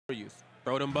Youth.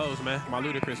 Throw them bows, man. My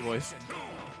ludicrous voice.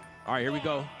 All right, here we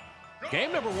go.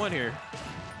 Game number 1 here.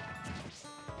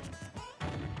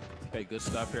 Okay, good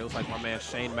stuff here. Looks like my man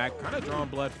Shane Mack kind of drawing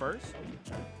blood first.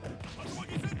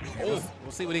 Oh,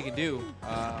 we'll see what he can do.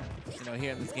 You know,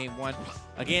 here in this game 1,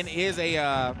 again, is a.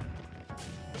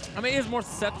 I mean, is more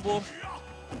susceptible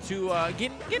to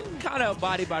getting kind of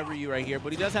bodied by Ryu right here,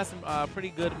 but he does have some pretty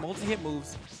good multi-hit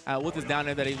moves with his down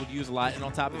air that he would use a lot. And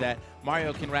on top of that,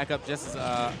 Mario can rack up just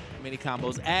as many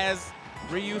combos as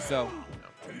Ryu. So.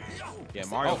 Yeah,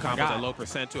 Mario combos at low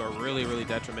percent too are really, really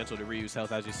detrimental to Ryu's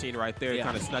health. As you've seen right there, he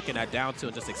kind of snuck in that down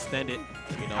tilt and just extended.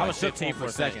 You know, I was shook for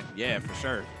a second. Yeah, for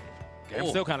sure. I'm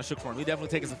still kind of shook for him. He definitely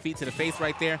taking some feet to the face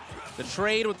right there. The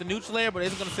trade with the neutral air, but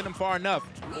isn't going to send him far enough.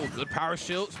 Oh, good power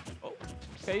shields. Oh,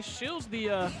 okay, shields the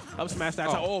up smash that.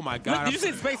 Oh my God! Did you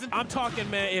see the spacing? I'm talking,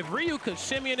 man. If Ryu could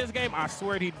shimmy in this game, I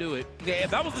swear he'd do it. Yeah,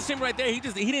 if that was the shimmy right there, he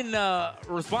didn't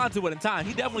respond to it in time.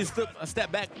 He definitely took a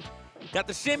step back. Got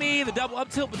the shimmy, the double up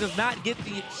tilt, but does not get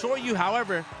the Shoryu.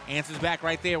 However, answers back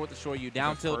right there with the Shoryu.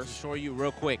 Down tilt to Shoryu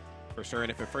real quick. For sure,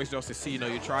 and if it first goes to C, you know,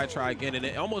 you try again, and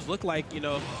it almost looked like, you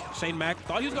know, Shane Mack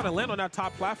thought he was going to land on that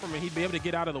top platform and he'd be able to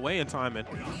get out of the way in time, and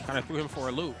kind of threw him for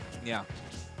a loop. Yeah.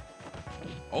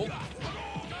 Oh.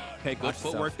 Okay, good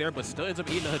footwork there, but still ends up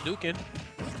eating a Hadouken.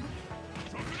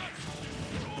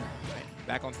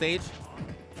 Back on stage.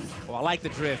 Oh, I like the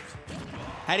drift.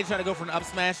 Had he tried to go for an up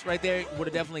smash right there, would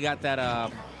have definitely got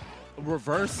that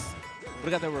reverse.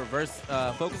 Would have got the reverse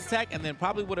focus attack, and then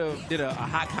probably would have did a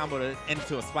hot combo to end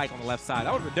into a spike on the left side.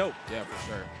 That would have been dope. Yeah,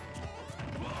 for sure.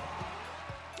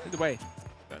 Either way.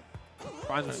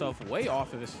 Finds himself way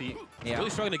off of his feet. Yeah. Really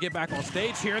struggling to get back on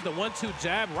stage here. The 1-2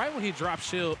 jab right when he dropped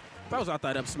shield. That was out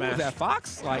that up smash. Was that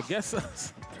Fox? Like, I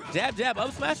guess. Jab, jab,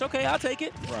 up smash. Okay, I'll take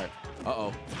it. Right.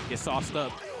 Uh-oh. Get sauced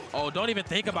up. Oh, don't even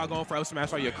think about going for up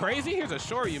smash. Are you crazy? Here's a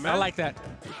Shoryu, man. I like that.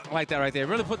 I like that right there.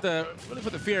 Really put the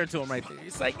fear into him right there.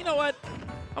 It's like, you know what?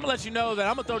 I'm gonna let you know that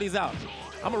I'm gonna throw these out.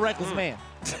 I'm a reckless man.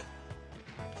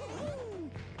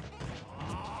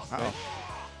 Uh-oh.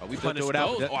 Oh, we punished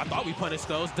those. Oh, I thought we punished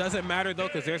those. Doesn't matter though,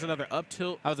 because there's another up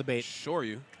tilt. That was a bait.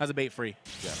 Shoryu. That was a bait free.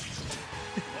 Yeah.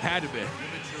 Had to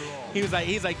be. He's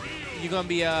like, you're gonna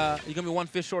be one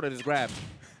fish short of this grab.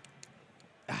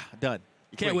 Done.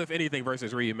 You can't whiff anything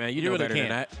versus Ryu, man. You know really better than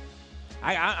that.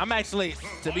 I'm actually,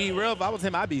 to be real, if I was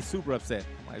him, I'd be super upset.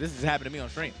 I'm like, this just happened to me on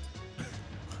stream.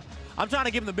 I'm trying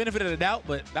to give him the benefit of the doubt,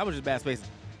 but that was just bad spacing.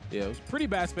 Yeah, it was pretty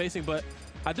bad spacing, but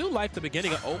I do like the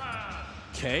beginning of.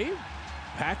 Okay,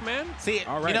 Pac-Man. See,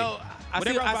 already. You know, I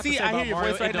hear your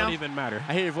voice right now. It don't even matter.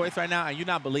 I hear your voice right now, and you're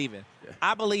not believing. Yeah.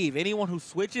 I believe anyone who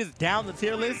switches down the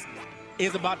tier list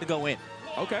is about to go in.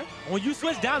 Okay. When you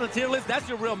switch down the tier list, that's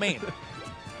your real main.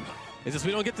 It's just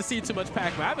we don't get to see too much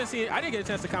Pac-Man. I didn't get a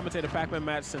chance to commentate a Pac-Man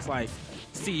match since like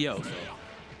CEO. So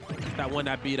that one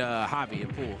that beat Javi in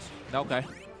pools. Okay.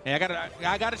 Yeah,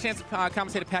 I got a chance to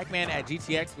commentate a Pac-Man at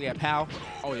GTX. We had Pal.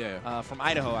 Oh yeah. From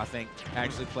Idaho, I think,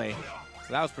 actually play.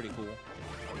 So that was pretty cool.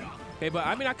 Okay, but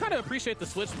I mean, I kind of appreciate the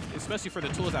switch, especially for the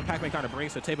tools that Pac-Man kind of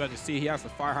brings to the table. As you see, he has the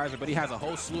Fire Hyzer, but he has a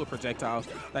whole slew of projectiles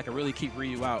that can really keep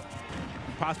Ryu out.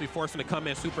 You possibly force him to come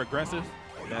in super aggressive.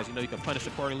 And as you know, you can punish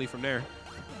accordingly from there.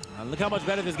 Look how much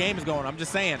better this game is going. I'm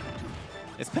just saying.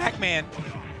 It's Pac-Man.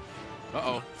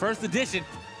 Uh-oh. First edition.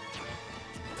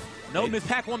 No Miss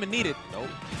Pac-Woman needed. Nope.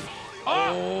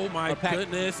 Oh my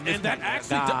goodness. And that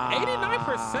actually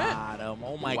 89%.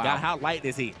 Oh my God, how light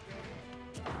is he?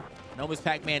 No Miss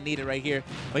Pac-Man needed right here.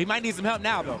 But he might need some help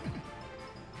now, though.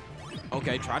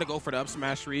 Okay, try to go for the up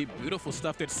smash read. Beautiful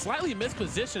stuff there. Slightly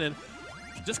mispositioning.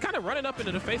 Just kind of running up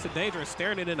into the face of danger and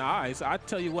staring it in the eyes. I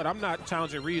tell you what, I'm not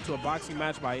challenging Ryu to a boxing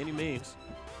match by any means.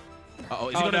 Uh-oh,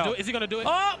 is he gonna do it? Is he gonna do it?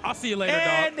 Oh, I'll see you later,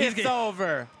 and dog. It's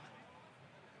over.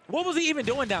 What was he even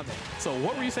doing down there? So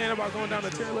what were you saying about going down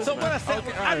the tier list? So what I said,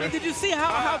 okay, I mean, did you see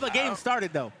how the game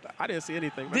started, though? I didn't see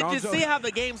anything. Did you see how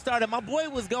the game started? My boy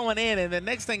was going in, and the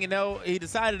next thing you know, he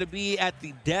decided to be at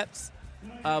the depths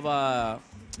of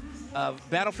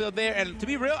Battlefield there. And to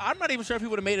be real, I'm not even sure if he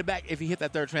would have made it back if he hit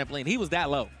that third trampoline. He was that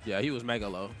low. Yeah, he was mega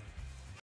low.